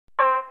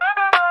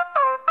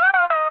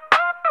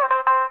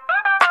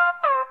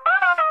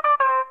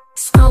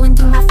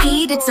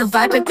feed, it's a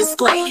vibrant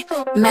display.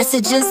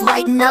 Messages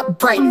lighten up,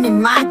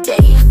 brightening my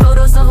day.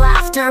 Photos of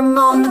laughter,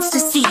 moments to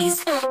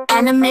seize.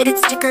 Animated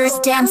stickers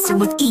dancing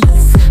with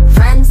ease.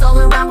 Friends all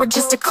around, we're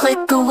just a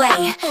click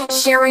away.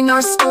 Sharing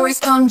our stories,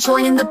 come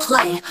join in the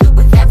play.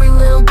 With every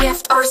little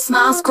gift, our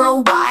smiles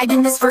grow wide.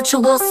 In this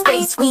virtual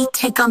space, we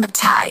take on the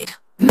tide.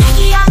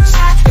 Miggi on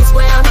chat is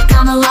where we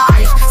come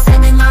alive.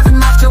 Sending love and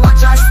laughter,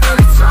 watch our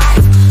spirits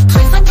thrive.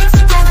 Play fun things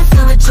together,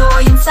 feel the joy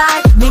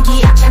inside. Miggi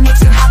on chat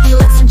makes you happy,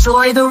 let's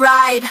enjoy the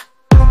ride.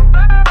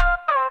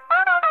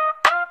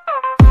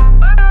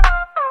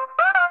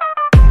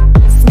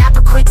 Snap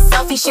a quick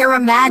selfie, share a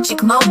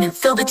magic moment.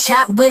 Fill the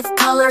chat with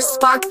color,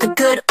 spark the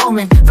good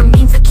omen. From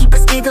memes that keep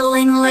us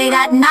giggling late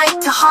at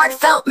night, to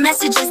heartfelt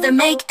messages that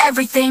make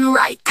everything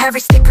right. Every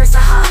sticker's a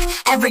hug,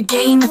 every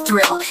game a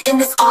thrill. In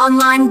this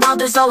online world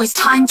there's always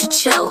time to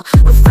chill.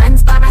 With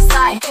friends by my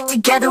side,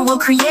 together we'll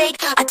create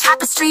a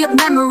tapestry of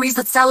memories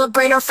that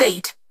celebrate our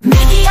fate.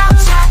 Miggi on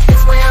chat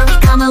is where we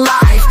come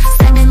alive.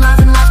 Sending love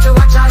and laughter,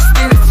 watch our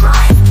spirits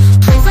thrive.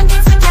 Play fun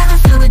games together,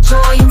 feel the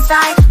joy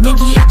inside.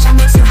 Miggi on chat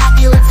makes you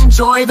happy, let's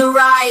enjoy the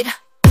ride.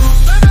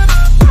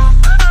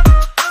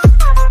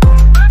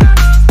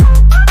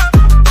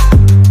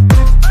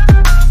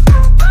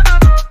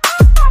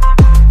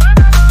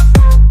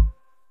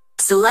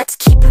 So let's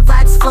keep the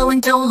vibes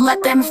flowing, don't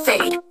let them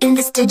fade. In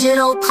this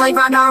digital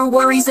playground our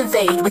worries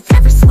evade. With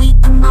every sweet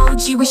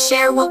emoji we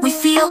share what we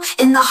feel.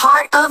 In the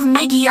heart of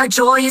Miggi our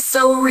joy is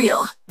so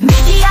real.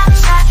 Miggi on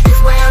chat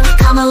is where we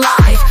come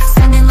alive.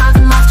 Sending love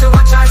and laughter,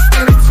 watch our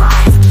spirits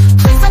thrive.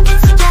 Play fun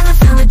games together,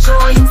 feel the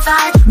joy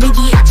inside.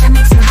 Miggi on chat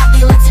makes you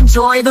happy, let's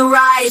enjoy the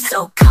ride.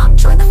 So come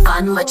join the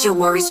fun, let your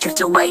worries drift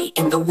away.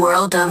 In the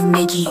world of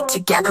Miggi,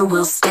 together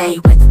we'll stay.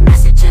 With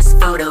messages,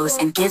 photos,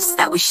 and gifts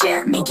that we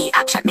share. Miggi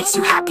on chat makes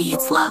you happy,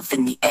 it's love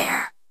in the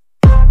air.